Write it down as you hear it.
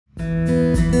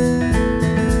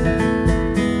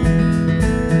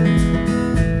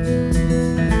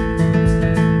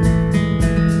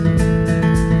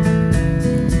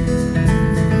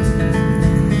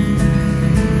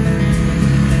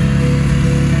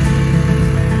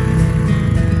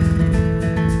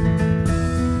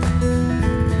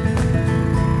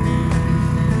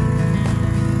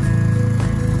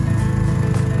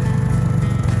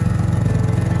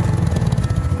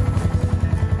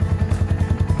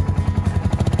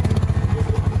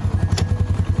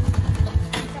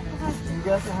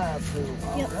Got the hive tool.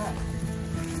 Yep. All right.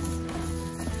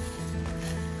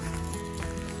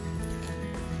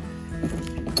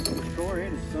 Cora,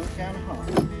 it is some kind of hot.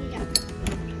 Yeah.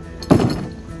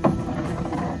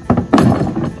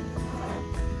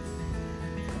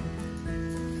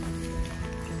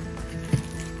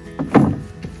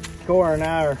 Cora and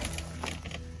I are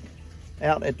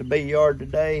out at the bee yard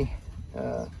today.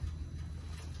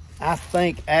 I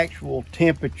think actual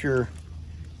temperature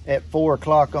at 4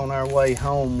 o'clock on our way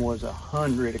home was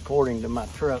 100 according to my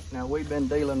truck. Now we've been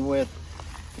dealing with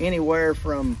anywhere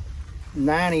from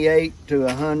 98 to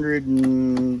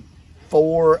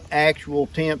 104 actual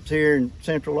temps here in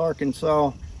central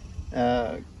Arkansas.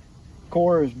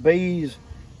 Cora's bees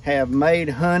have made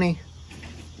honey.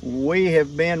 We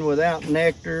have been without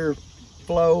nectar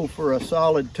flow for a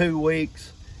solid 2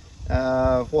 weeks.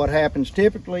 What happens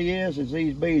typically is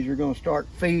these bees are going to start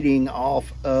feeding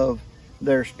off of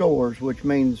their stores, which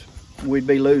means we'd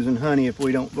be losing honey if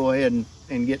we don't go ahead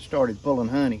and get started pulling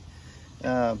honey.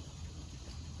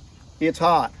 It's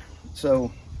hot,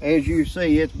 so as you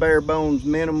see, it's bare bones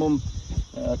minimum.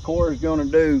 Cora's going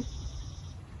to do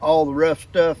all the rough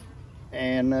stuff,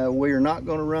 and we are not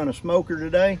going to run a smoker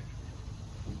today.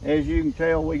 As you can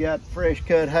tell, we got fresh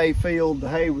cut hay field. The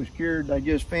hay was cured. They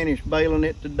just finished baling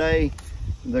it today.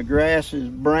 The grass is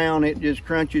brown. It just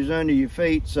crunches under your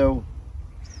feet. So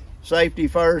safety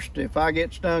first. If I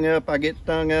get stung up, I get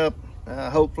stung up.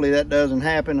 Hopefully that doesn't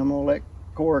happen. I'm gonna let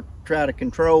Cora try to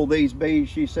control these bees.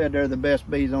 She said they're the best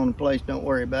bees on the place. Don't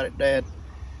worry about it, Dad.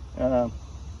 I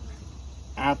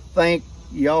think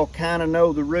y'all kind of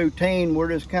know the routine. We're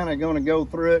just kind of going to go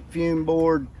through it. Fume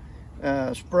board,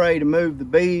 spray to move the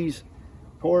bees.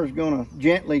 Cora's going to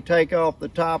gently take off the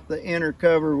top, the inner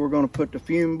cover. We're going to put the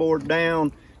fume board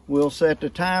down. We'll set the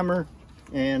timer,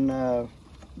 and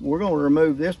we're going to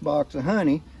remove this box of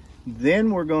honey. Then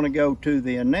we're going to go to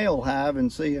the enamel hive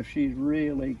and see if she's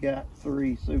really got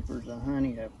 3 supers of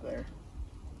honey up there.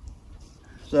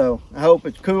 So I hope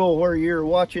it's cool where you're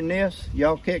watching this.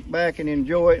 Y'all kick back and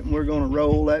enjoy it, and we're going to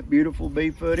roll that beautiful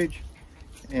bee footage.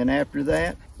 And after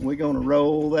that, we're going to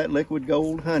roll that liquid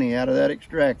gold honey out of that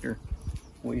extractor,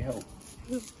 we hope.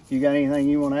 You got anything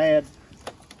you want to add?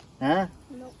 Huh?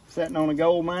 Nope. Sitting on a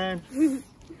gold mine?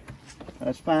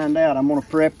 Let's find out. I'm going to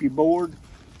prep your board.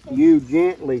 You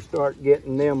gently start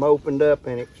getting them opened up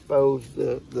and expose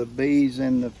the bees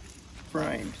in the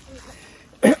frames.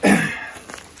 I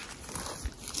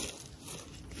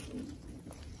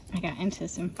got into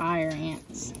some fire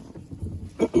ants.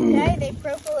 Today they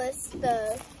propolis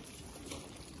the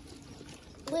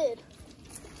lid.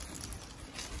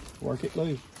 Work it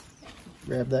loose.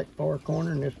 Grab that far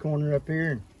corner and this corner up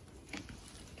here and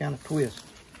kind of twist.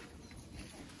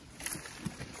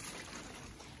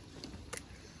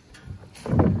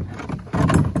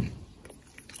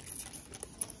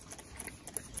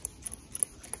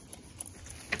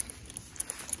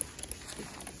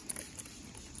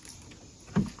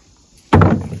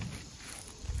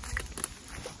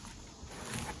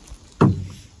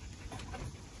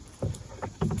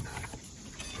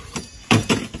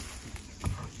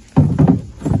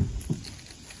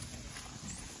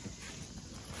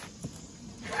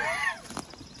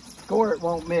 Cora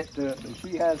won't admit to it, but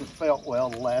she hasn't felt well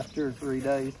the last 2 or 3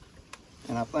 days.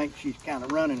 And I think she's kind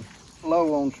of running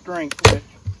low on strength, which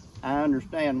I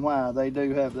understand why. They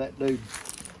do have that dude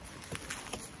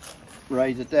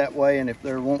raise it that way, and if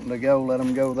they're wanting to go, let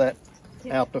them go that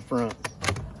out the front.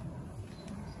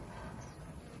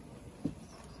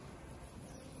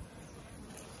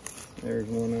 There's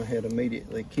one I had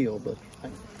immediately killed. But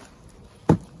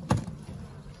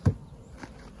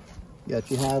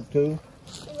got your hive tool?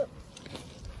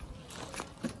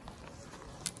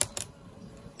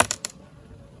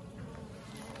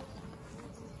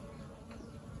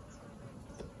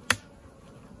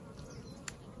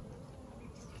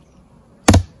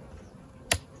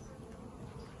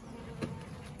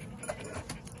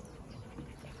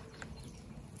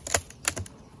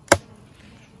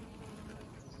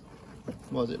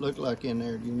 What does it look like in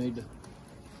there? Do you need to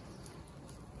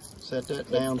set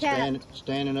that down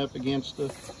standing up against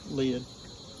the lid?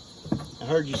 I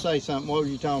heard you say something. What were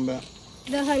you talking about?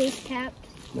 The honey's capped.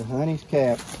 The honey's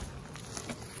capped.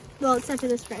 Well, except for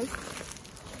this frame.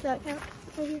 Does that count?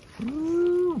 Right here?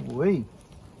 Ooh-wee.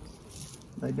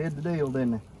 They did the deal,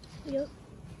 didn't they? Yep.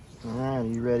 All right, are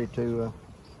you ready to,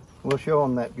 we'll show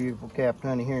them that beautiful capped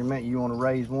honey here in a minute. You want to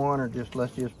raise one, or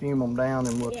let's just fume them down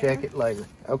and we'll check it later.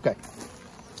 Okay.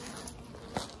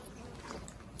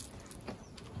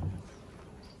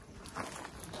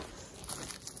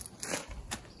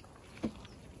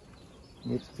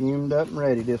 It's fumed up and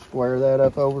ready. Just square that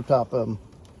up over top of them.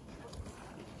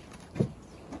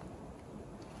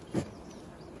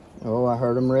 Oh, I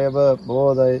heard them rev up.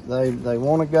 Boy, they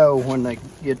want to go when they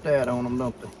get that on them,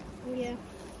 don't they? Yeah.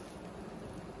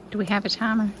 Do we have a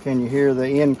timer? Can you hear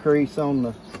the increase on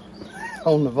the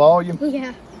volume?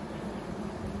 Yeah.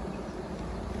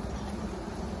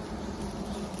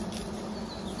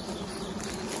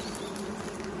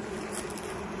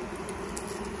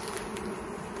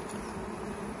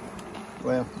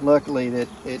 Well, luckily that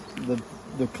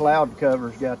the cloud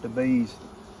cover's got the bees.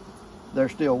 They're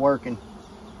still working.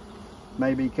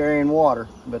 Maybe carrying water,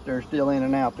 but they're still in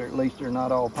and out there. At least they're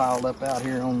not all piled up out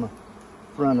here on the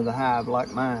front of the hive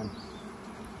like mine.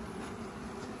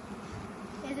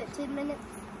 Is it 10 minutes?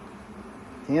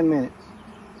 10 minutes.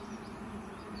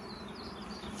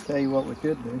 Tell you what we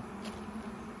could do.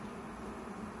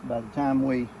 By the time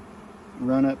we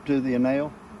run up to the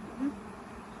enamel,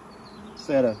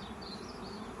 set a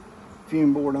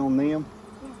fume board on them,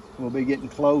 we'll be getting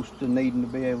close to needing to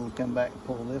be able to come back and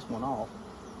pull this one off,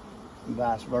 and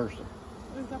vice versa.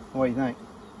 Okay. What do you think?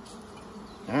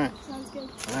 All right. Sounds good.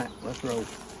 All right, let's roll.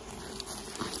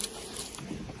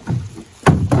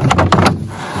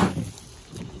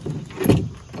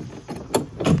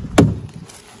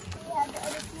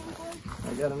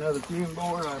 I got another fume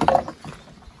board. I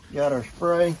got our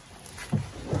spray.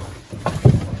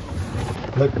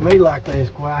 Looked to me like there's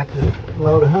quite a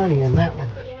load of honey in that one.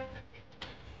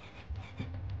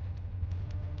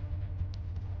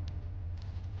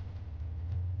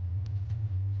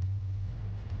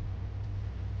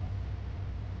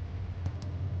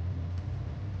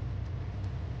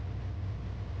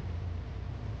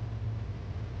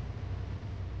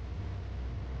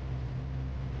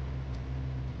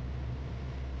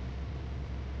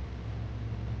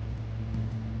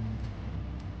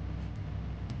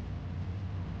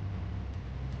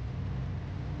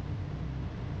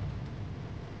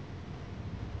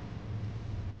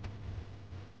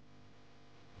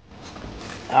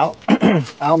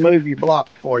 I'll move your block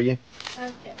for you.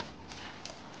 Okay.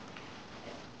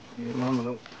 Yeah, Mama,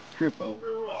 don't trip over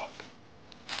a rock.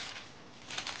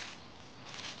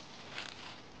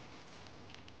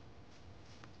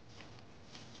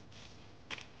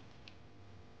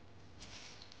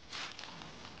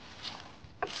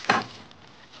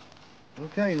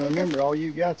 Okay, and remember, all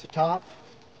you got's a top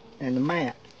and the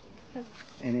mat,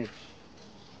 and it's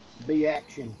bee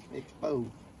action exposed.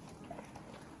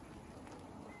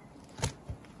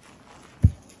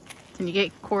 Can you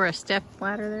get Cora a step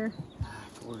ladder there?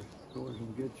 Cora's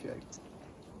in good shape.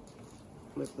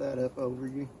 Flip that up over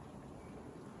you.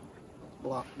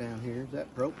 Block down here. Is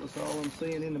that propolisol I'm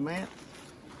seeing in the mat?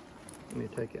 Let me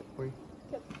take that for you.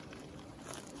 Yep.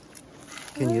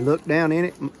 Can you look down in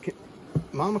it?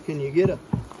 Mama, can you get a...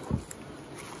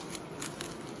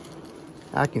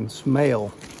 I can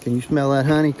smell. Can you smell that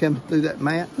honey coming through that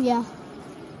mat? Yeah.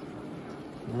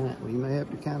 All right, well, you may have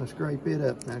to kind of scrape it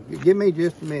up. Now, give me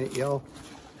just a minute, y'all.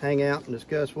 Hang out and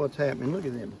discuss what's happening. Look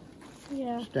at them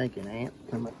stinking ants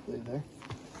come up through there.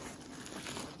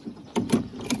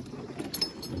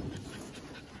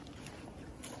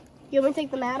 You want me to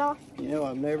take the mat off? You know,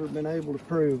 I've never been able to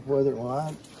prove whether or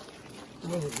not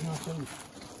those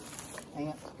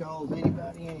ants cause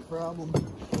anybody any problems.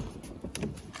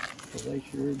 But they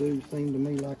sure do seem to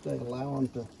me like they allow them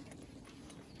to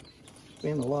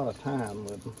spend a lot of time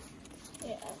with them.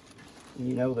 Yeah.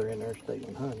 You know they're in there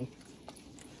stealing honey.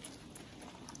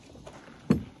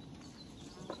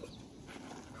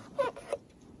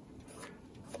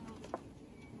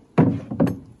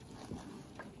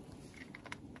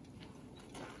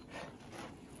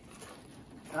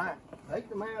 Alright, take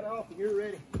the mat off and you're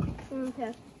ready.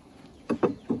 Okay.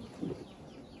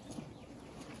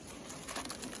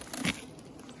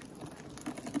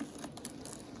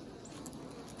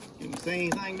 Can you see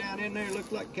anything down in there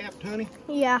looks like capped honey?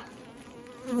 Yeah.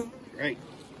 Great.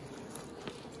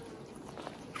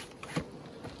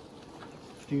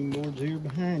 Fume board's here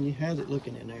behind you. How's it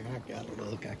looking in there? I gotta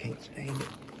look. I can't stand it.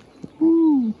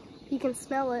 Woo. You can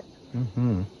smell it.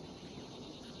 Mm-hmm.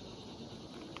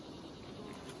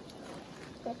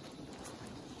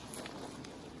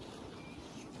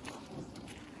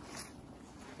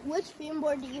 Which fume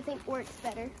board do you think works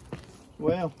better?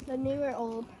 Well, The new or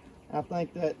old? I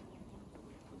think that,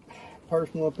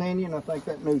 personal opinion, I think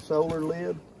that new solar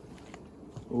lid,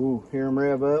 ooh, hear them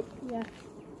rev up, Yeah.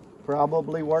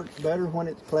 probably works better when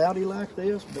it's cloudy like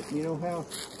this, but you know how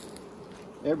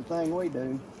everything we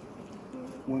do,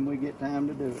 when we get time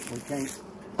to do it,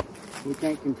 we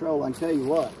can't control. I can tell you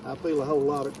what, I feel a whole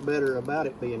lot better about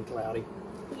it being cloudy.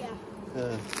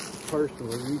 Yeah.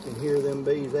 Personally, you can hear them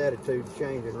bees' attitudes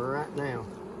changing right now.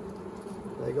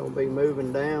 They're gonna be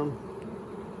moving down.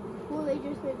 Will they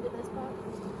just move to this spot?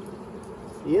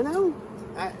 You know,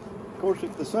 of course,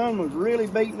 if the sun was really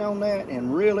beating on that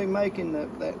and really making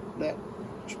that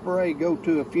spray go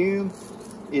to a fume,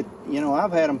 you know,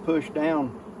 I've had them push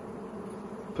down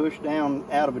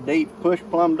out of a deep, push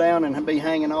plumb down and be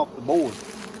hanging off the board.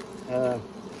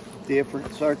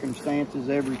 Different circumstances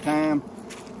every time.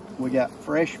 We got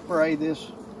fresh spray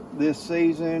this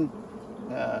season.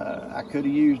 I could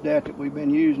have used that we've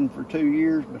been using for 2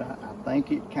 years, but I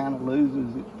think it kind of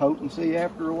loses its potency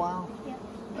after a while.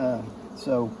 Yeah.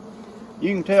 So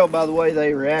you can tell by the way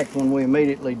they react when we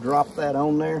immediately drop that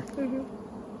on there. Mm-hmm.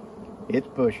 It's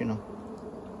pushing them.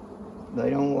 They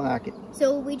don't like it.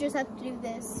 So we just have to do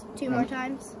this 2 more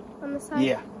times on the side?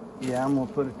 Yeah. Yeah, I'm going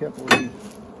to put a couple of these.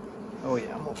 Oh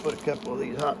yeah, I'm going to put a couple of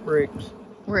these hot bricks.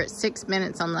 We're at 6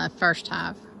 minutes on the first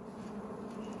hive.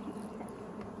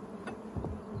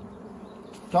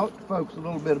 Talk to folks a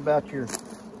little bit about your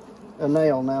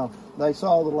nail now. They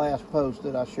saw the last post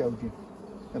that I showed you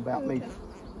about me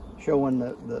showing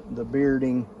the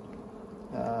bearding.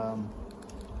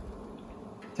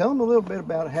 Tell them a little bit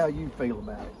about how you feel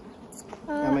about it.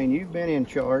 I mean, you've been in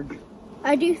charge.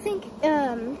 I do think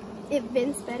it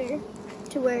vents better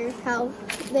to where how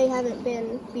they haven't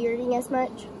been bearding as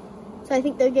much. So I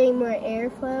think they're getting more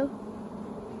airflow.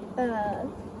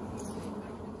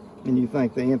 And you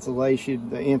think the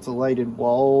insulated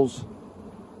walls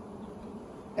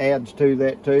adds to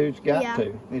that too? It's got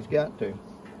to. It's got to.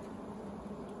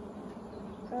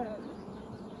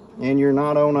 And you're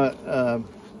not on a.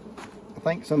 I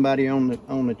think somebody on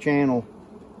the channel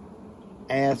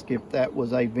asked if that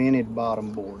was a vented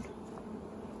bottom board,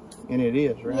 and it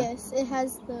is, right? Yes, it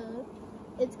has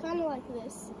it's kind of like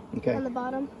this on the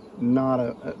bottom.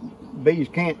 Not bees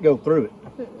can't go through it.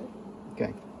 Mm-mm.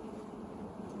 Okay.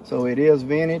 So it is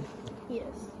vented. Yes.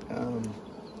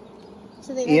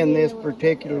 So in this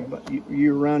particular,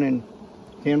 you're running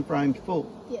 10 frames full.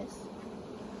 Yes.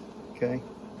 Okay.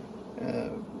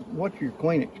 What's your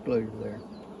queen excluder there?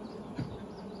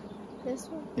 This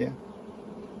one? Yeah.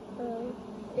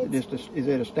 It's Is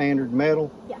it a standard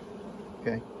metal? Yeah.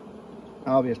 Okay.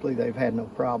 Obviously, they've had no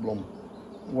problem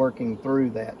working through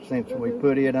that since we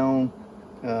put it on.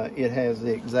 It has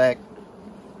the exact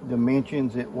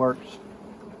dimensions. It works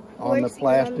on the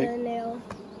plastic. On the nail.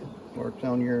 Works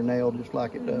on your nail just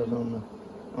like it does on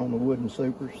the wooden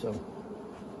super. So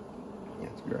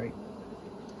that's great.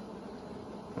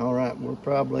 All right, we're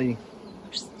probably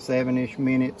 7-ish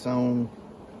minutes on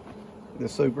the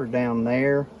super down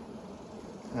there.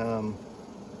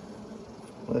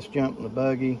 Let's jump in the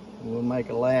buggy. We'll make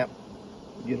a lap,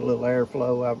 get a little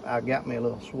airflow. I got me a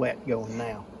little sweat going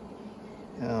now.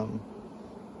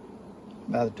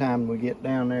 By the time we get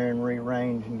down there and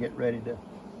rearrange and get ready to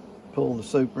pull the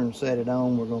super and set it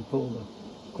on, we're going to pull the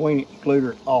queen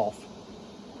excluder off.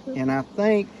 And I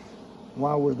think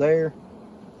while we're there,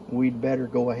 we'd better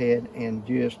go ahead and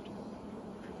just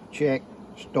check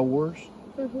stores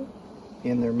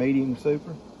in their medium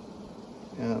super.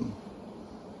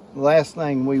 The last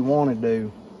thing we want to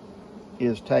do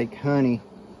is take honey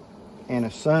and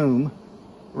assume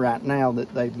right now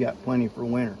that they've got plenty for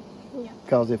winter.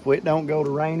 Because if it don't go to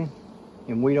raining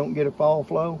and we don't get a fall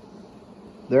flow,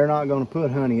 they're not going to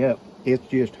put honey up. It's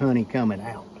just honey coming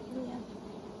out.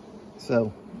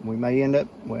 So we may end up,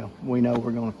 well, we know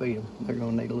we're going to feed them. They're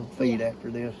going to need a little feed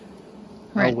after this.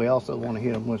 Right. Oh, we also want to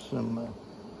hit them with some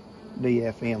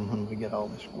DFM when we get all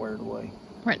this squared away.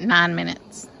 We're at 9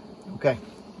 minutes. Okay,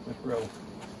 let's roll.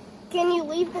 Can you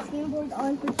leave the fume board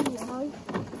on for too long?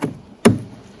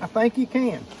 I think you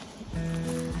can.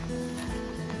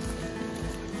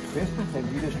 Kristen,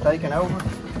 have you just taken over?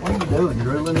 What are you doing,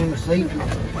 drilling in the seat?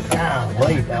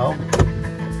 Golly, dog.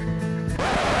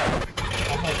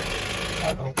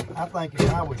 I think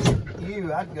if I was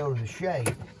you, I'd go to the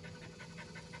shade.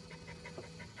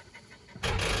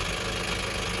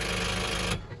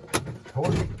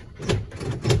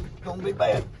 It's gonna be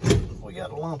bad. We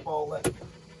gotta lump all that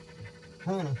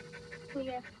honey.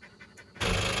 Yeah.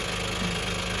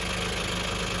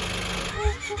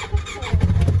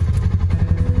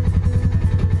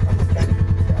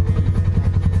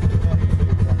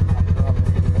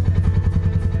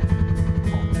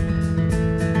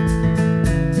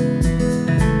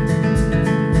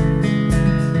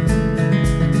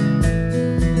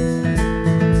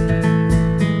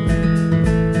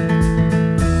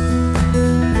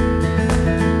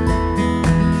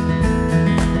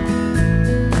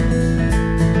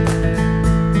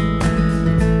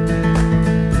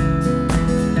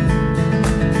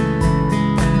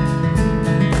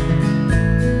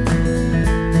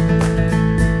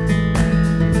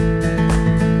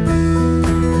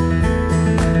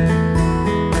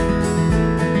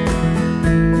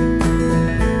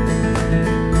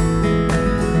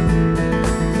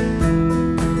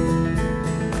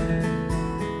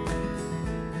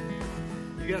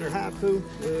 got her haiku?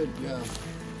 Good job.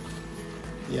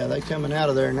 Yeah, they coming out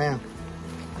of there now.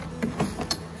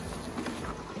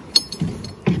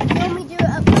 Can we do it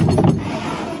up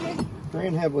later?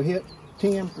 Corinne, have we hit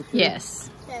 10 for sure? Yes.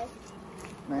 Okay.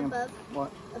 Ma'am, Above?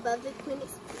 what? Above the queen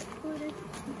excluder?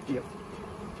 Yep.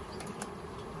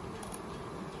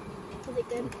 Is it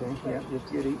good? Okay, yeah,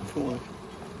 just get each corner.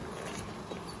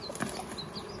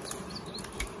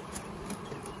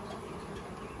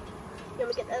 You want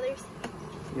me to get the others?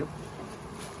 Yep.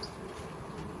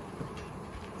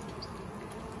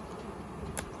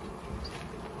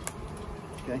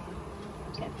 Okay.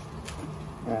 Okay.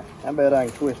 All right, I bet I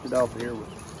can twist it off here with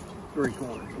 3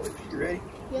 corners loose. You ready?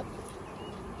 Yep.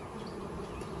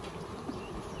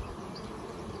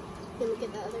 Can we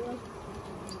get the other one?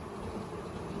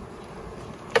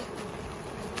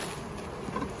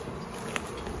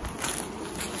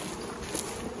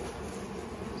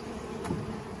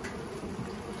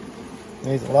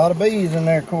 There's a lot of bees in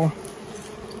there, Cora.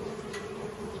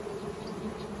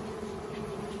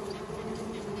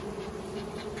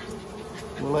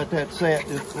 We'll let that set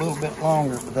just a little bit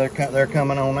longer, but they're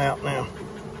coming on out now.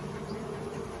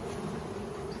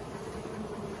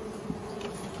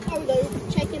 Are we going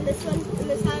to check in this one, in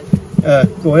this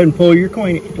hive? Go ahead and pull your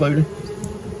queen excluder.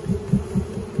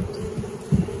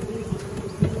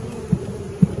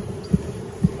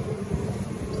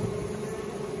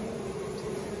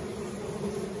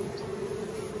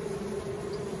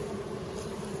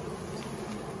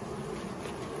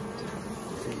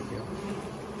 There you go.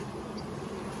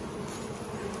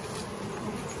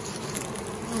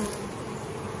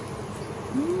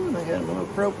 They got a little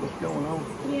propolis going on.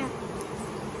 Yeah.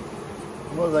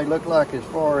 What do they look like as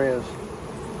far as?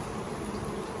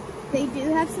 They do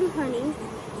have some honey.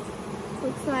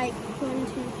 Looks like 1,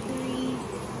 2,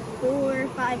 3, 4,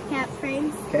 5 cap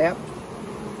frames. Cap?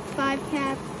 5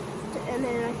 capped, and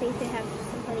then I think they have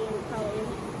some honey in probably.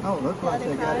 Oh, it looks like other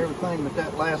they got 5. everything but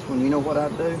that last one. You know what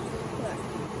I'd do?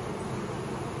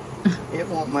 What? It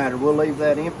won't matter. We'll leave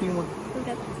that empty one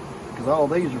Okay. because all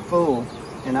these are full,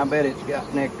 and I bet it's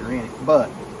got nectar in it. But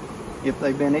if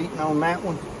they've been eating on that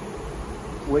one,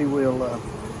 we will look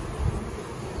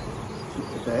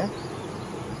at that.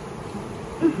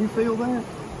 Did you feel that?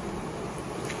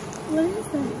 What is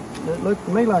that? It looked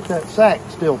to me like that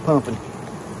sack's still pumping.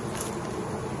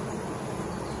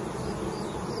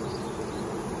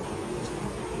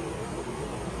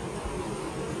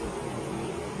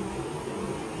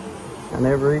 I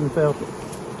never even felt it. I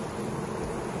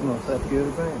don't know if that's good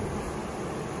or bad.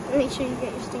 Make sure you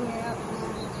get your stinger out.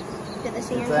 Get the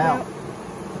stinger It's out.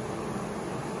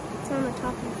 It's on the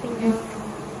top of your finger.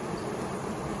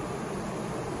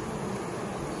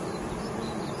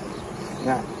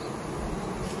 Now,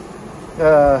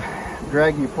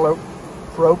 drag your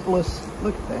propolis.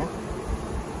 Look at that.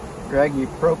 Drag your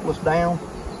propolis down.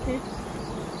 Okay.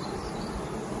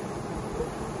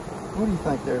 What do you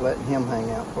think they're letting him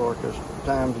hang out for? Because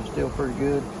times is still pretty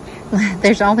good.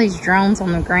 There's all these drones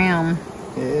on the ground.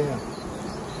 Yeah.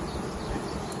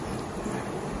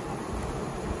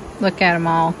 Look at them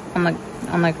all on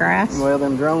the grass. Well,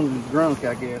 them drones is drunk,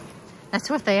 I guess. That's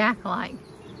what they act like.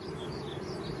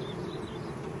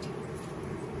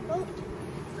 Oh,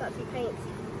 got some paint.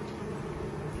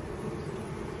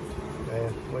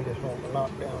 Yeah, we just want to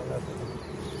knock down nothing.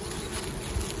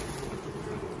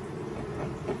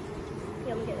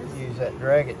 Yeah, I'm getting this. Use that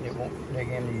drag it and it won't dig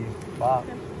into your box.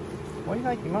 Okay. What do you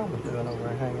think your mama's doing over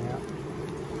there hanging out?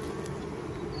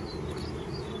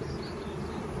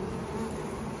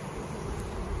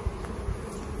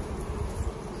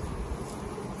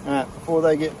 Alright, before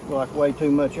they get like way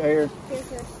too much air,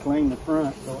 clean the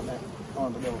front, going that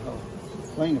on the go hole.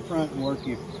 Clean the front and work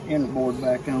your inner board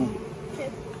back on.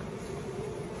 Okay.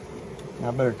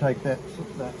 I better take that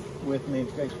with me in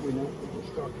case we don't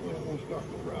start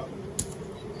the problem.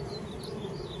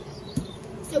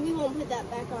 So we won't put that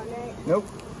back on, right? Nope.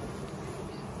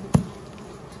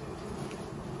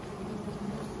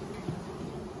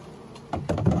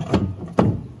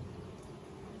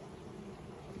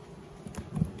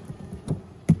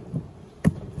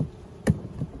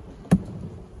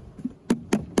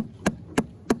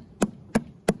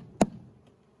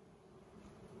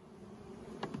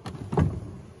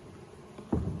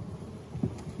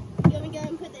 You want me to go ahead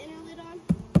and put the inner lid on?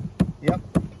 Yep.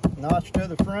 Notch to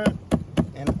the front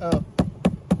and up.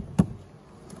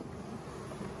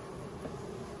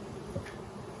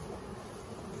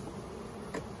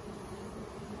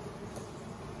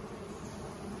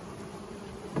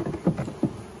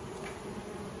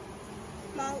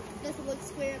 Mom, does it look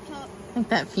square up top? I think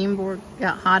that fume board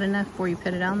got hot enough before you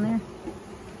put it on there.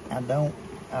 I don't.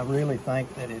 I really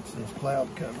think that it's this cloud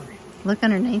cover. Look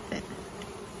underneath it.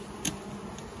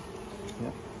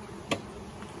 Yep.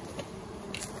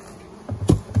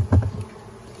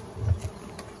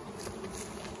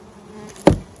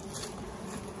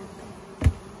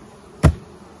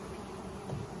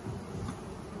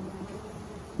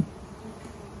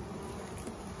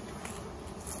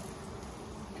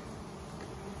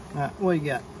 All right, what you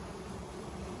got?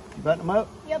 You button them up?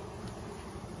 Yep.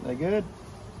 They good?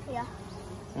 Yeah.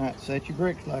 All right, set your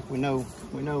bricks like we know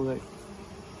that.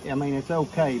 I mean, it's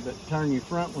okay, but turn your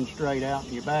front one straight out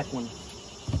and your back one.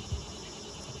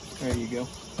 There you go.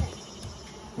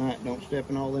 All right, don't step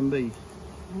in all them bees.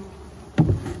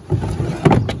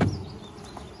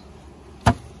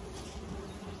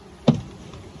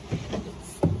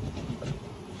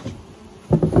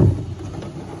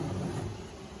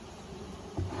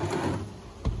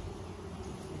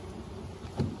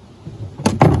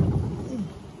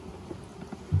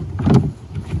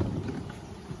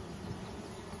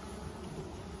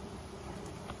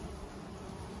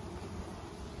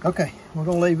 Okay, we're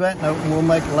gonna leave that note and we'll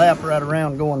make a lap right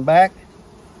around going back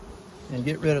and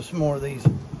get rid of some more of these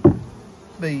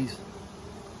bees.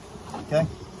 Okay?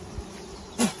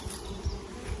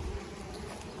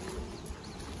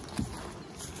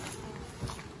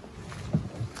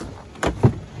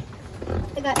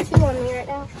 I got 2 on me right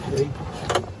now. See?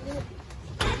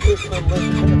 Just a little bit.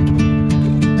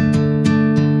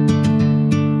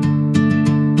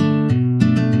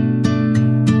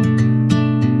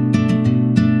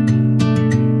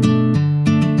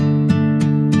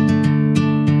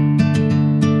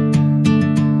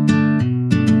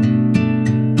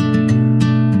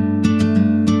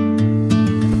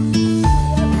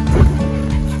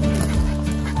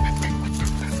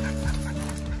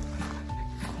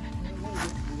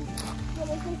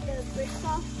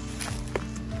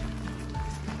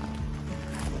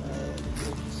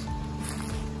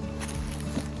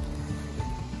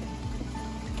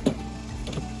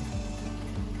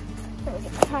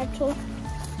 Hive tool.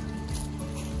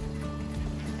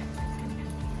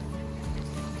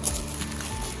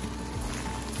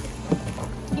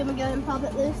 You want me to go ahead and pop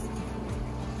it loose?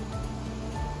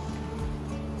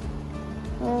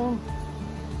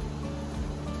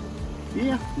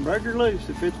 Yeah, break her loose.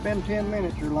 If it's been 10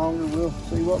 minutes or longer, we'll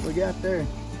see what we got there.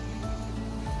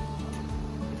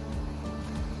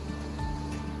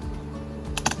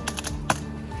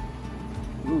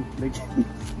 Ooh,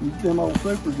 them old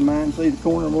supers of mine, see the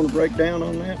corner want to break down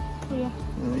on that? Yeah.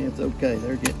 It's okay,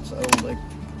 they're getting so old.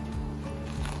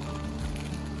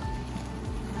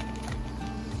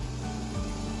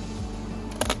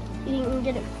 You didn't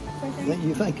get it right there?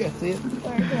 You think that's it?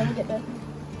 Or here, let me get the...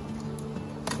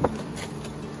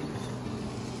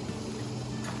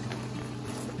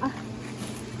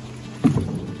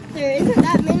 There isn't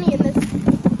that many in the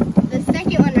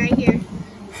second one right here.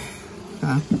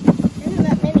 Huh? There isn't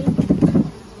that many.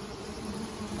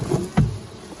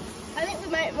 I think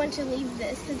we might want to leave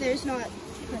this because there's not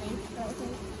honey. I don't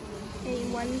think. Maybe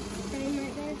one thing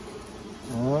right there.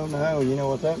 Oh no, you know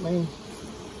what that means?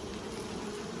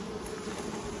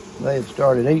 They had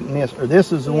started eating this, or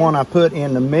this is the one I put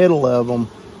in the middle of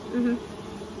them,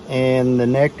 and the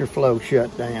nectar flow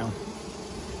shut down.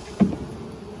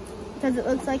 Because it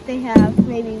looks like they have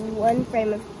maybe one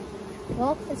frame of,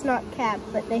 well, it's not capped,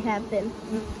 but they have been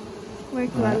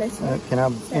working on this one. Can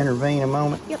I intervene a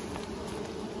moment? Yep.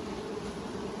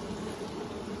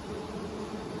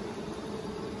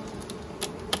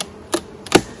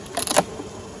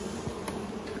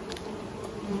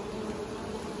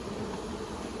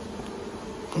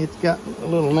 It's got a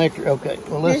little nectar. Okay,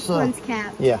 well let's. This one's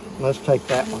capped. Yeah, let's take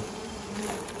that one.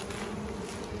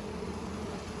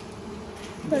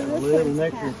 So Got a this little one's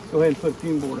nectar. capped. Go ahead and put a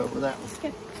fume board over that one.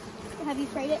 Okay. Have you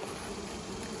sprayed it?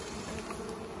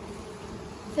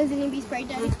 Does it need to be sprayed,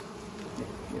 Daddy? Yeah,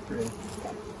 get ready.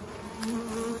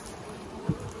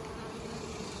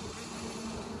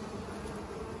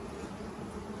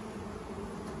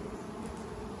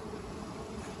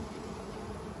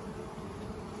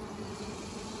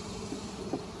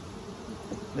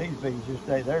 These bees just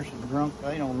stay there so drunk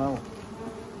they don't know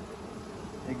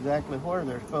exactly where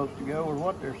they're supposed to go or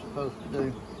what they're supposed to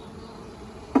do.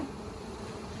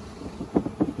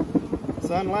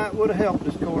 Sunlight would have helped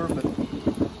us, Cora, but...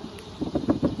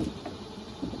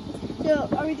 So,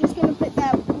 are we just going to put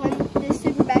this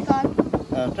super back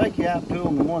on? Take you out to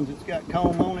them, the ones that's got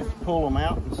comb on it, pull them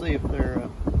out and see if they're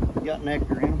got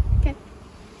nectar in them. Okay.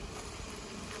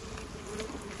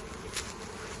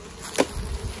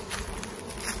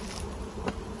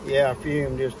 Yeah, our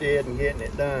fume just isn't getting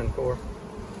it done, Cora.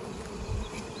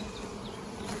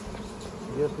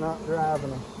 Just not driving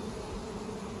them.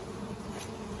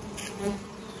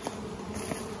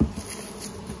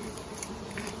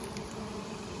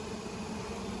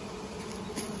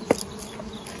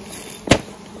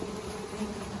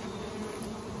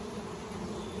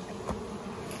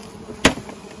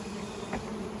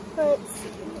 Let's see.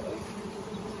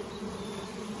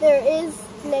 There is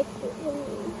nectar.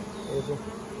 Is there?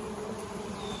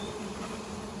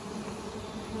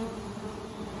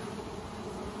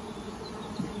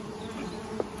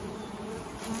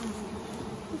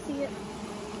 You see it?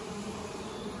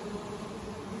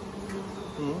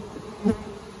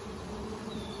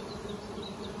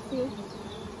 See?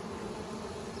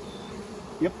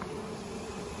 Yep.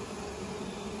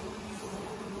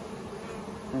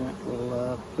 And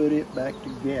we'll put it back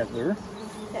together.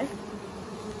 Okay.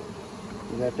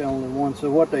 Is that the only one? So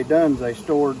what they done is they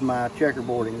stored my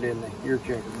checkerboarding, didn't they? Your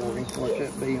checkerboarding. What's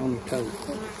that be on your tote?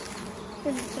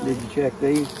 Did you check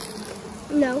these?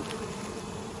 No.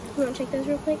 You want to check those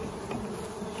real quick?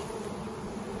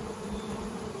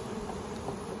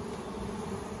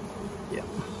 Yeah.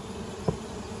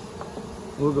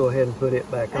 We'll go ahead and put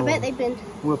it back on. I bet they've been.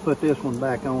 We'll put this one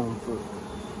back on for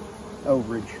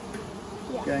overage.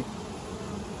 Yeah. Okay.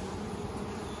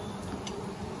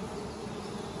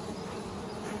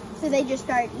 So they just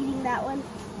started eating that one?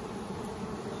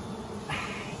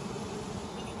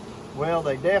 Well,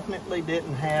 they definitely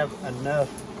didn't have enough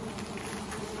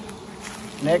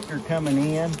nectar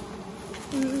coming in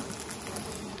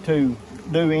to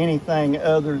do anything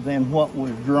other than what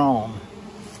was drawn.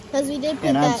 Because we did put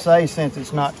And I'd that. say since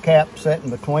it's not capped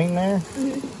sitting between there,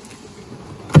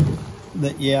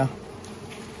 that yeah.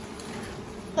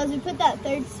 Because we put that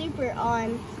third super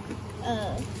on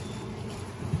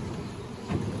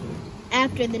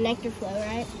after the nectar flow,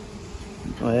 right?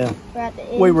 Well, Or at the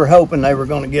end. we were hoping they were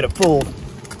going to get a full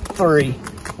 3.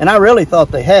 And I really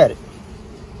thought they had it.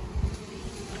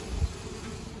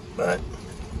 But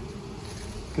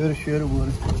coulda, shoulda,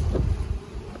 woulda.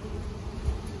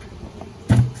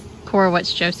 Cora,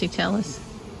 what's Josie tell us?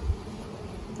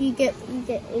 You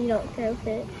don't throw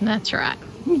fit. That's right.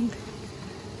 You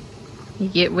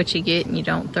get what you get and you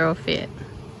don't throw a fit.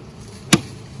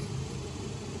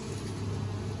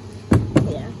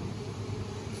 Yeah.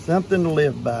 Something to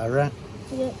live by, right?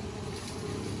 Yep.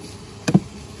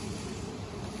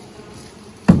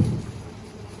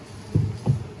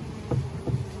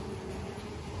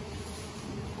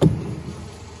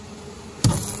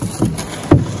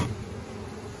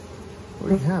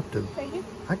 We have to. Right here.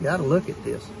 I gotta look at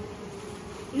this.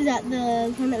 Is that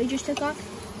the one that we just took off?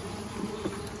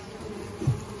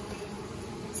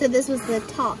 So this was the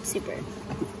top super.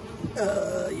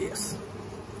 Yes.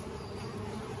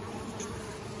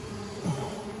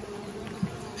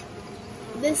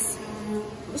 This.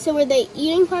 So were they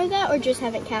eating part of that, or just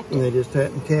haven't capped it? They just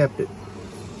hadn't capped it.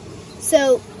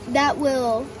 So that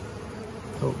will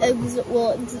Oh.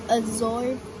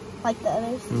 absorb like the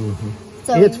others. Mm-hmm.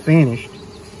 So It's finished.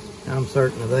 I'm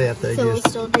certain of that. They so just. we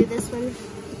still do this one.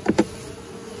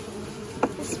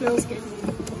 It smells good.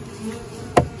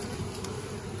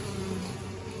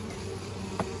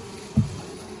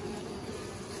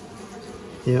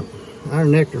 Yep. Our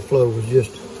nectar flow was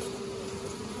just.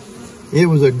 It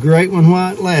was a great one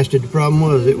while it lasted. The problem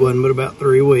was it wasn't but about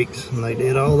 3 weeks, and they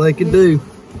did all they could do.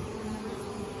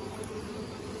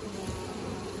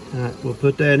 All right, we'll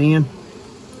put that in.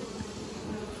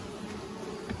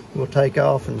 We'll take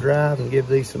off and drive and give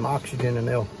these some oxygen, and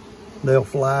they'll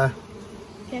fly.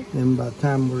 Okay. Then by the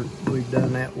time we've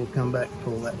done that, we'll come back and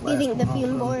pull that last Do you think the one off fume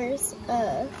of them. bores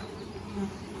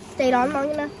stayed on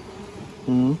long enough?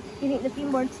 Hmm? Do you think the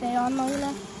fume board stayed on long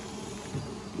enough?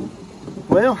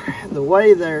 Well, the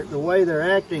way they're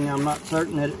acting, I'm not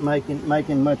certain that it's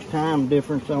making much time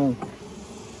difference on.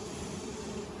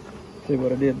 See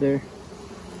what I did there?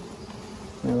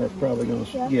 Now that's probably going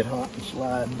to get hot and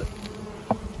slide, but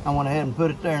I went ahead and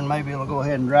put it there, and maybe it'll go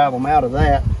ahead and drive them out of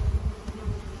that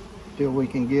till we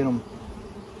can get them,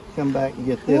 come back and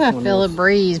get this Ooh, I one. feel a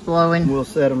breeze blowing. We'll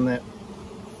set them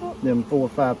them 4 or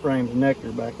 5 frames of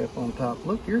nectar back up on top.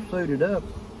 Look, you're suited up.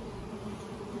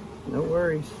 No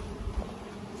worries.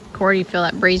 Cora, you feel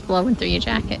that breeze blowing through your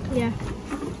jacket? Yeah.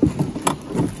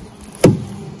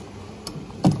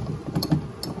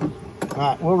 All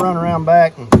right, we'll run around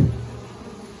back. And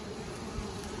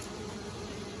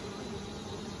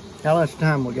how much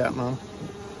time we got, Mom?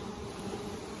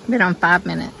 Been on 5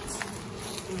 minutes.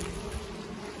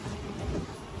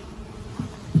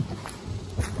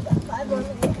 Got 5 more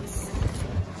minutes.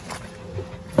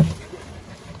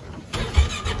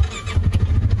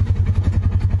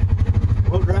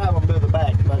 We'll drive them to the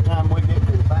back. By the time we get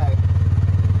to the back,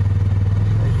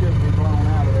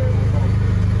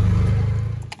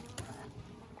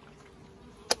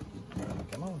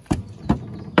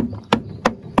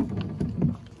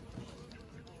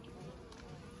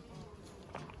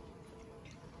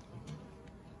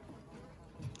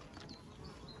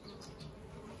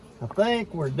 I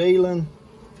think we're dealing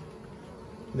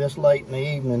this late in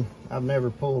the evening. I've never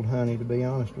pulled honey, to be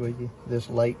honest with you, this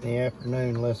late in the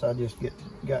afternoon, unless I just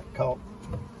got caught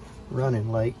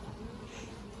running late.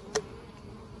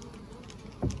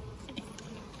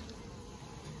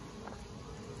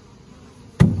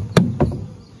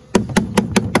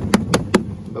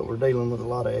 But we're dealing with a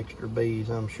lot of extra bees,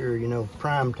 I'm sure. You know,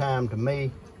 prime time to me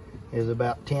is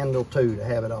about 10 till 2 to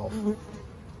have it off.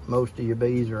 Most of your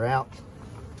bees are out.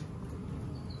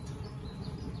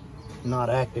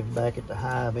 Not active back at the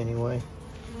hive anyway.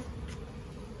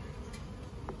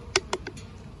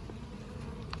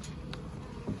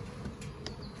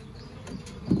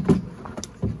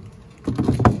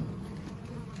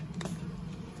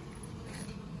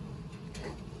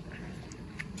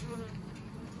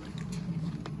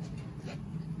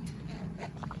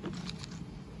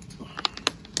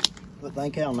 But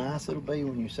think how nice it'll be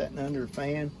when you're sitting under a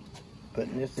fan,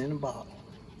 putting this in a bottle.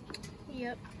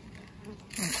 Yep.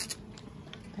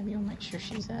 Maybe you'll make sure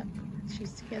she's up.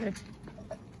 She's together.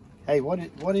 Hey, what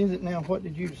is it now? What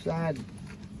did you decide?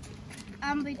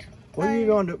 What are you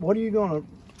going to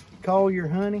call your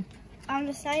honey? I'm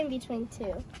deciding between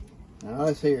two. Now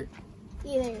let's hear it.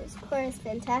 Either it's Cora's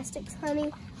Fantastic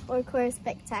honey or Cora's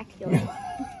Spectacular.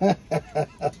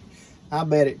 I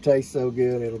bet it tastes so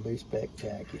good it'll be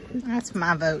spectacular. That's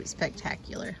my vote,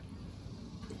 Spectacular.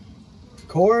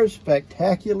 Cora's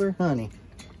Spectacular honey.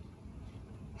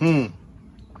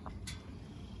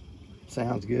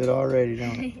 Sounds good already,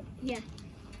 don't it? Yeah.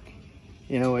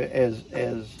 You know, as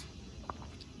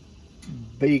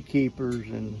beekeepers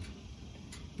and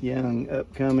young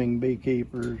upcoming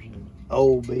beekeepers and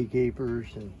old beekeepers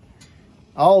and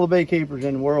all the beekeepers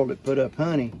in the world that put up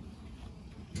honey,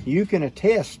 you can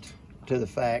attest to the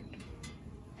fact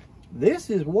this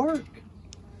is work.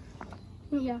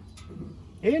 Yeah.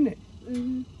 Isn't it?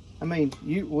 Mm-hmm. I mean,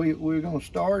 we're going to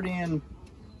start in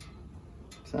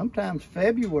sometimes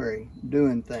February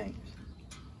doing things.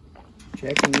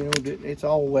 Checking, you know, it's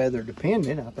all weather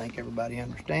dependent. I think everybody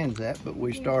understands that, but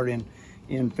we start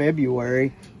in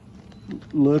February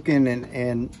looking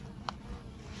and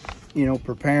you know,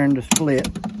 preparing to split,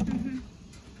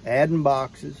 adding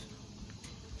boxes,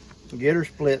 get our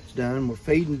splits done. We're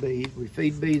feeding bees. We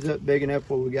feed bees up big enough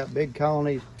where we got big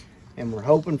colonies, and we're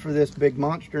hoping for this big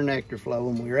monster nectar flow,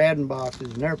 and we're adding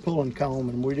boxes, and they're pulling comb,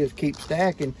 and we just keep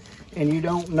stacking, and you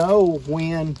don't know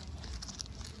when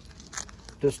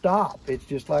to stop. It's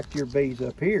just like your bees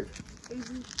up here.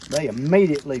 They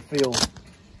immediately fill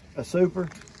a super.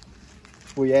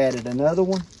 We added another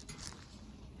one,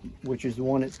 which is the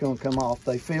one that's going to come off.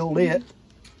 They filled it.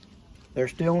 They're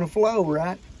still in a flow,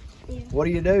 right? Yeah. What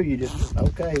do? You just,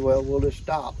 okay, well, we'll just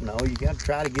stop. No, you got to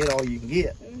try to get all you can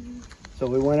get. So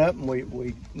we went up and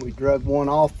we drug one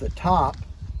off the top,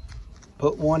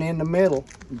 put one in the middle,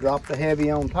 and dropped the heavy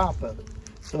on top of it.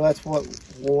 So that's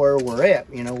where we're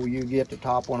at. You know, you get the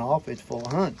top one off, it's full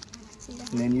of honey.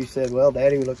 And then you said, well,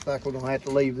 Daddy, looks like we're going to have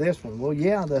to leave this one. Well,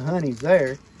 yeah, the honey's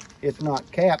there. It's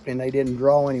not capped, and they didn't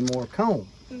draw any more comb.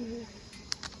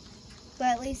 But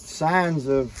at least signs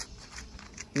of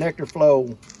nectar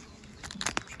flow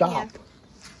stop. Yeah.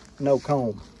 No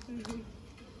comb.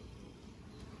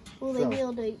 Will they be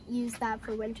able to use that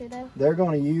for winter though? They're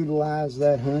going to utilize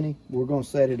that honey. We're going to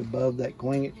set it above that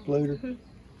queen excluder.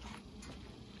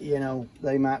 You know,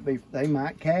 they might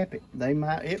cap it.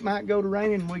 It might go to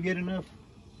raining and we get enough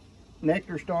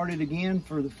nectar started again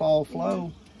for the fall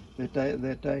flow that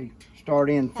they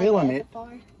start in filling it,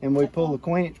 and we pull the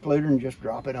queen excluder and just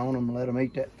drop it on them and let them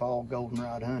eat that fall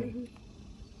goldenrod honey.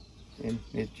 And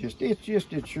it's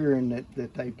just ensuring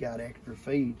that they've got extra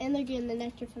feed. And they're getting the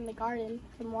nectar from the garden,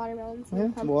 from watermelons. Yeah,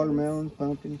 watermelons,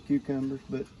 pumpkins, cucumbers,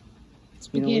 but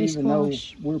Spaghetti even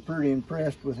squash. though we're pretty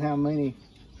impressed with how many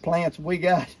plants we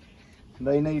got,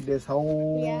 they need this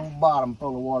whole bottom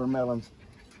full of watermelons.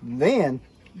 Then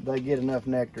they get enough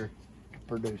nectar to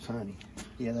produce honey.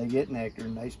 Yeah, they get nectar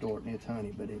and they store it and it's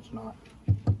honey, but it's not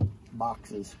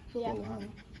boxes full of honey.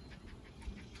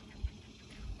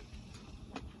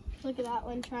 Look at that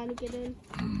one trying to get in.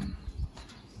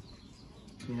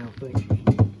 You don't think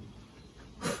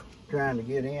she's trying to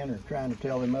get in or trying to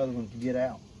tell them other ones to get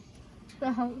out.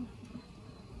 All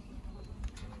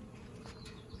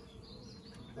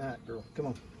right, girl, come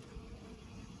on.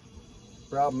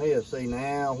 Problem is, see,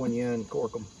 now when you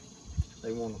uncork them,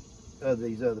 they want to,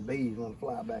 these other bees want to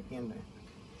fly back in there.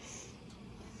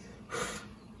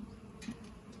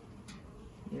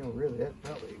 You know, really, that's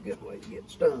probably a good way to get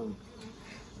stung.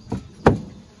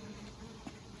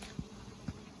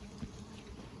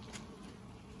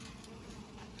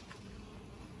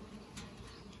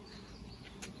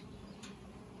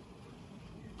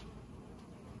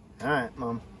 All right,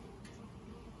 Mom.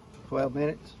 12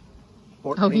 minutes?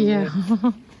 14 Oh, yeah.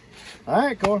 minutes? All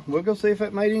right, Cora. We'll go see if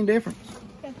it made any difference.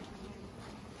 Okay.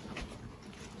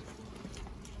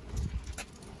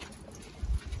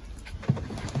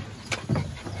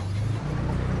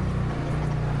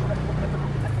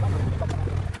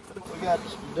 We got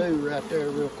to do right there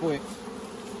real quick.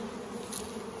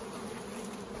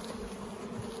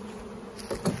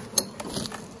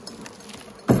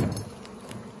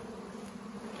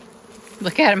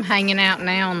 Look at them hanging out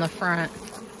now on the front.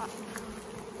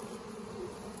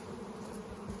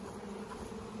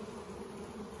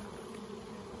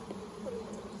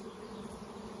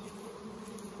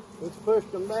 Let's push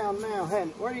them down now, hadn't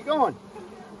it? Where are you going?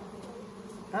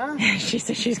 Huh? She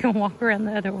said she's going to walk around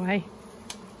the other way.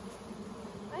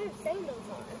 I have sandals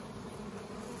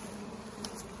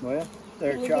on. Well,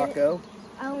 there, Can you get Choco.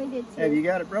 I only did 2. Have you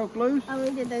got it broke loose? I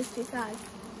only did those 2 sides.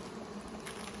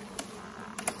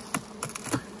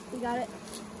 You got it?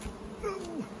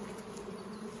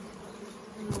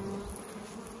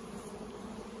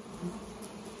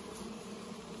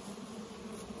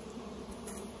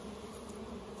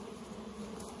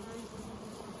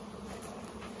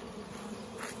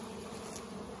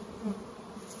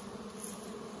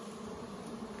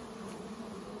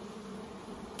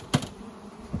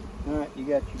 All right, you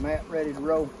got your mat ready to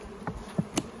roll.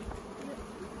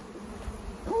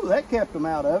 Oh, that kept them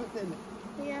out of it, didn't it?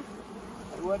 Yeah.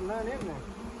 There wasn't none in there.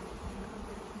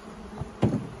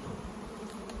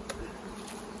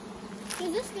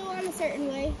 Does this go on a certain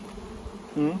way?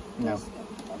 No.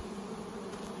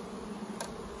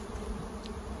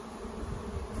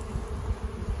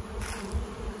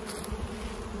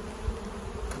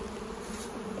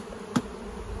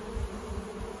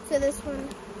 So this one.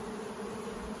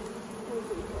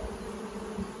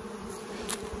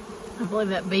 I believe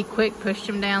that Be Quick pushed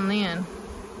him down then.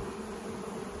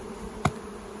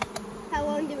 How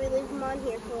long do we leave them on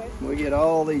here for? We get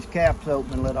all these caps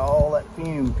open and let all that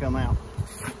fume come out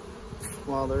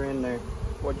while they're in there.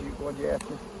 What'd you ask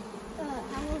me? How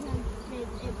long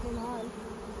have it been on?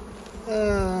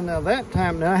 Now that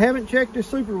time, now I haven't checked the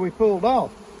super we pulled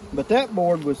off, but that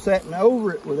board was sitting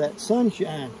over it with that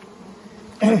sunshine.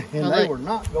 And Well, they look, were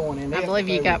not going in. I believe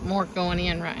you got more going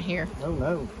in right here. Oh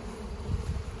no.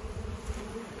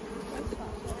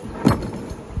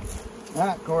 All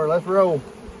right, Cora, let's roll.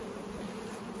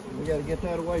 We got to get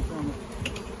that away from it.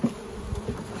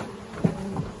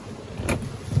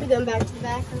 We're going back to the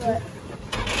back or what?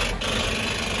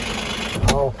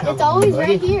 Oh, come It's on, always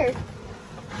buddy. right here. You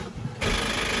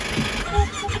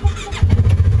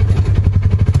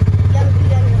gotta put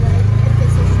it on your leg if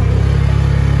this is turning.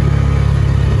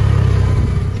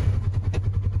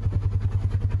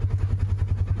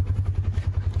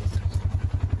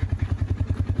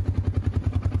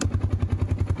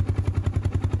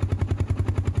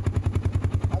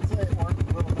 I'd say it worked a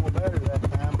little more better that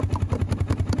time.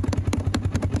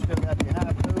 You still got your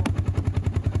hive tool.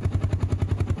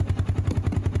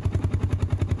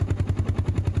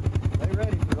 They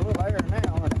ready for a little air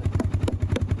now, aren't they?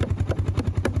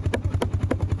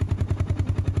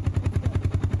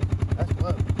 That's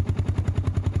close.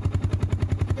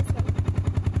 This one.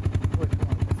 Which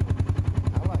one?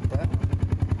 I like that one.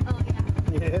 Oh, yeah.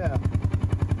 Yeah.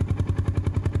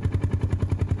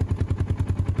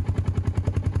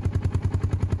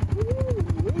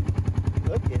 Ooh,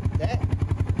 look at that.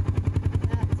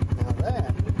 Now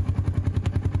that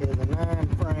is a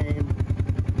 9-frame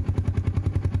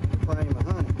frame of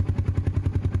honey.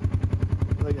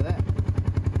 Look at that.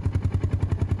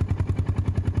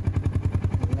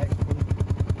 The next one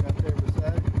right there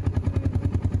beside it.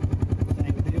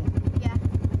 Same deal. Yeah.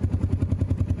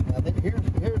 Now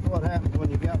here's what happens when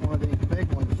you got one of these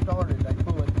big ones started. They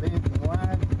pull it big and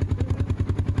wide.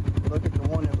 Look at the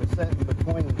one that was sitting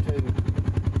between two.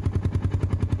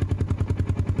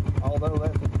 Although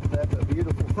that's a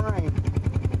beautiful frame.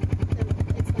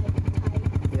 It's like tight.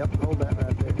 Yep, hold that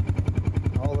right there.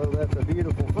 Although that's a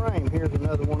beautiful frame, here's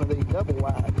another one of these double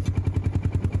wides.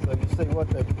 So you see what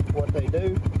they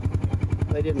do?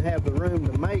 They didn't have the room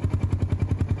to make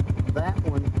that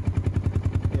one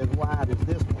as wide as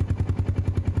this one.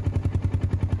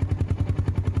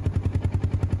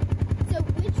 So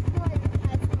which one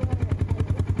has more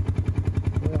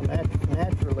Well,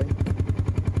 naturally,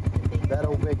 the bigger that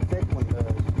old big thick one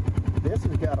does. This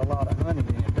has got a lot of honey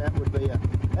in it. That would be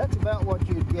that's about what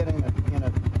you'd get in a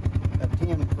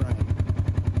 10 frame.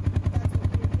 That's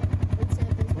what you get instead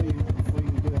of this What big one. are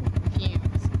you doing?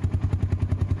 Fumes.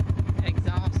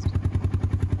 Exhaust.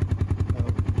 No.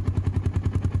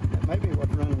 That may be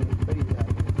what's running these bees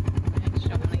out here. I just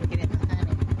don't want to get in the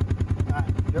honey. All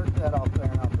right, jerk that off there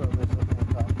and I'll throw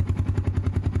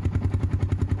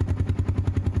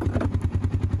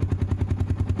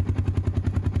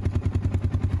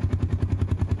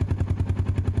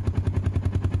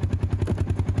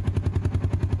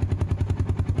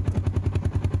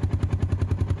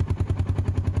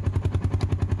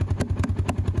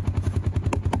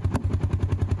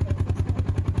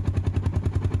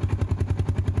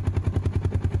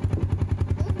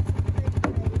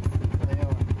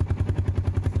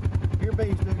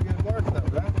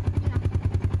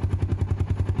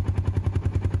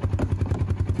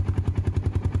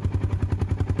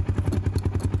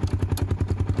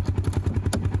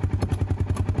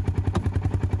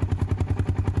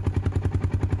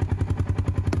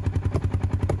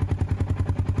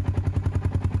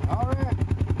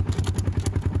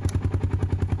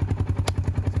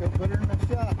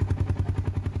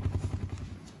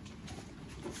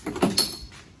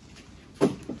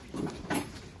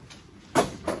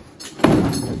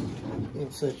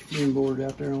want to set your fume board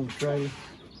out there on the trailer?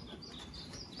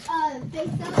 Face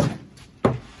up.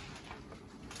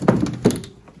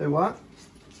 Do what?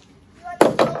 You want the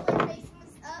solar facing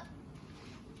up?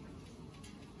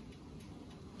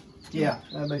 Yeah,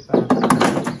 that'd be fine. There,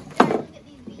 look at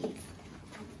these bees.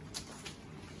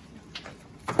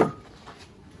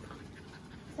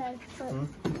 Sorry, look.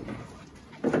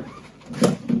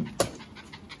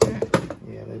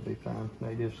 Yeah, they'd be fine.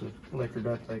 They just liquored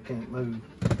up, they can't move.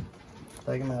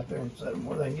 Take them out there and set them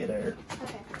where they can get air.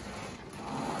 Okay.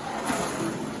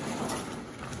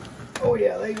 Oh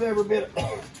yeah, they's every bit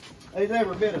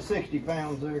of 60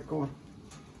 pounds there, Cora.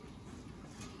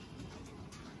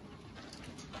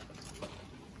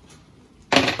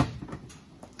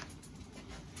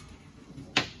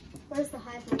 Where's the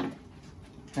hive one?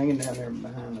 Hanging down there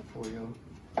behind it for you.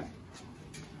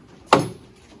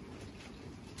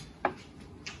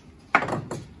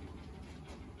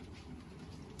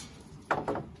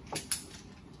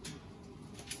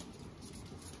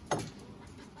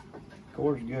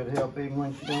 Cora's good help even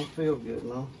when she don't feel good,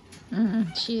 no?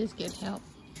 She is good help.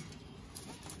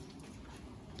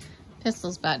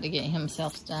 Pistol's about to get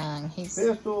himself stung.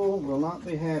 Pistol will not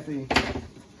be happy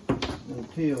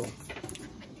until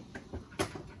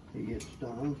he gets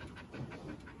stung.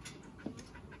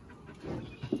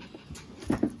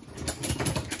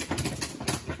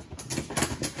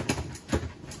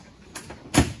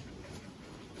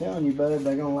 Telling you, bud,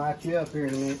 they're gonna light you up here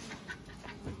in a minute.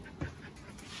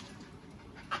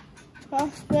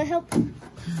 Well, will I help?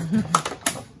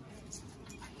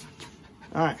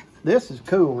 Alright, this is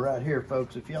cool right here,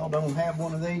 folks. If y'all don't have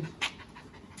one of these,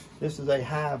 this is a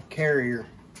hive carrier.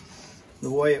 The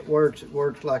way it works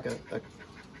like a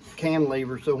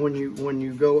cantilever. So when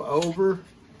you go over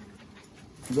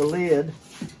the lid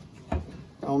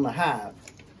on the hive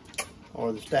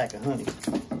or the stack of honey,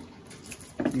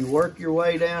 you work your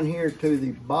way down here to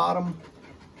the bottom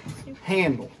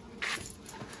handle.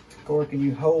 Cora, can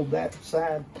you hold that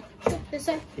side? This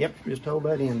side? Yep, just hold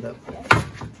that end up.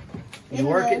 You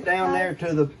work it down there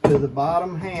to the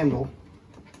bottom handle.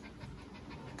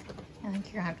 I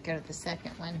think you're gonna have to go to the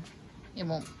second one. It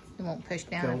won't push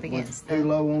down Don't up against too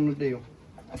low on the deal.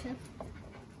 Okay.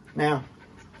 Now,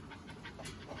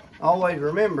 always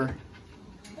remember,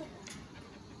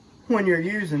 when you're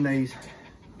using these,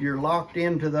 you're locked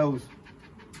into those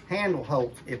handle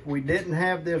holes. If we didn't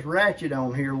have this ratchet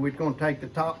on here, we're going to take the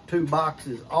top 2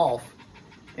 boxes off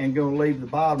and going to leave the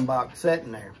bottom box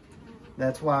sitting there.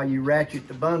 That's why you ratchet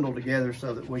the bundle together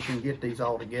so that we can get these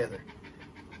all together.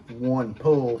 One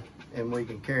pull and we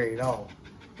can carry it all.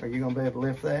 Are you going to be able to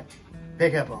lift that?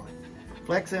 Pick up on it.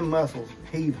 Flex them muscles,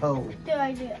 heave ho. Do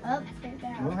I do it up or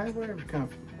down? We'll have whatever's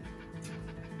comfortable.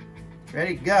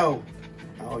 Ready, go.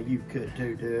 Oh, you could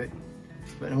too, do it.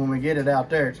 But when we get it out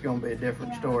there, it's going to be a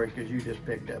different story because you just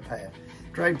picked up half.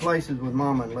 Trade places with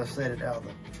Mama and let's set it out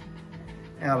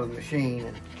of the machine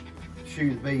and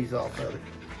shoo the bees off of it.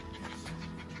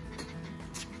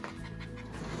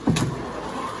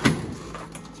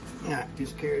 All right,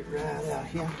 just carry it right out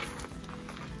here.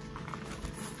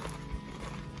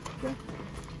 Okay.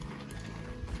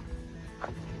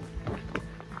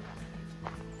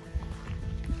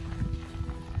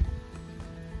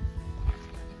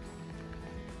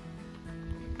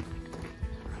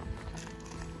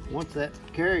 Once that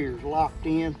carrier's locked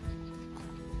in,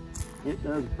 it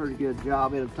does a pretty good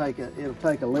job. It'll take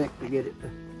a lick to get it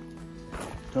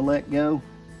to let go.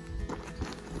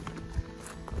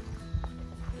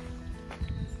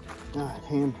 All right,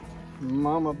 hand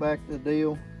Mama back the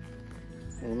deal,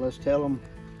 and let's tell them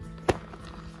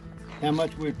how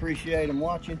much we appreciate them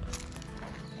watching.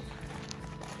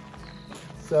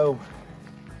 So,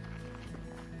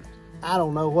 I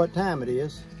don't know what time it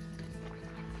is,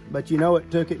 but you know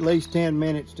it took at least 10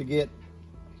 minutes to get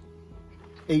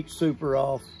each super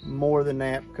off, more than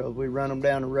that, because we run them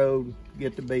down the road,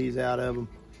 get the bees out of them,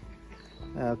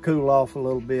 cool off a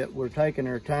little bit. We're taking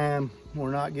our time.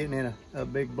 We're not getting in a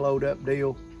big blowed up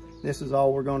deal. This is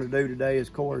all we're going to do today is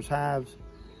Cora's hives.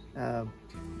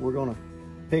 We're going to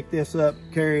pick this up,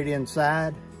 carry it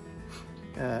inside,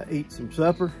 eat some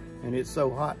supper, and it's so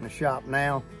hot in the shop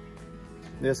now.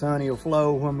 This honey will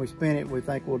flow when we spin it. We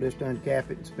think we'll just uncap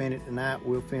it and spin it tonight.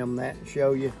 We'll film that and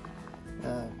show you.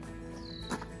 I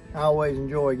always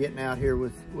enjoy getting out here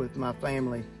with my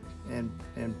family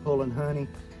and pulling honey.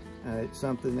 It's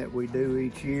something that we do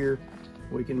each year.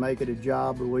 We can make it a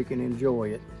job or we can enjoy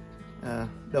it.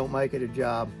 Don't make it a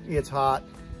job. It's hot.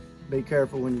 Be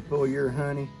careful when you pull your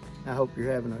honey. I hope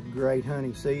you're having a great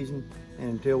honey season. And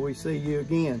until we see you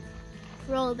again.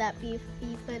 Roll that bee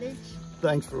footage.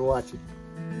 Thanks for watching.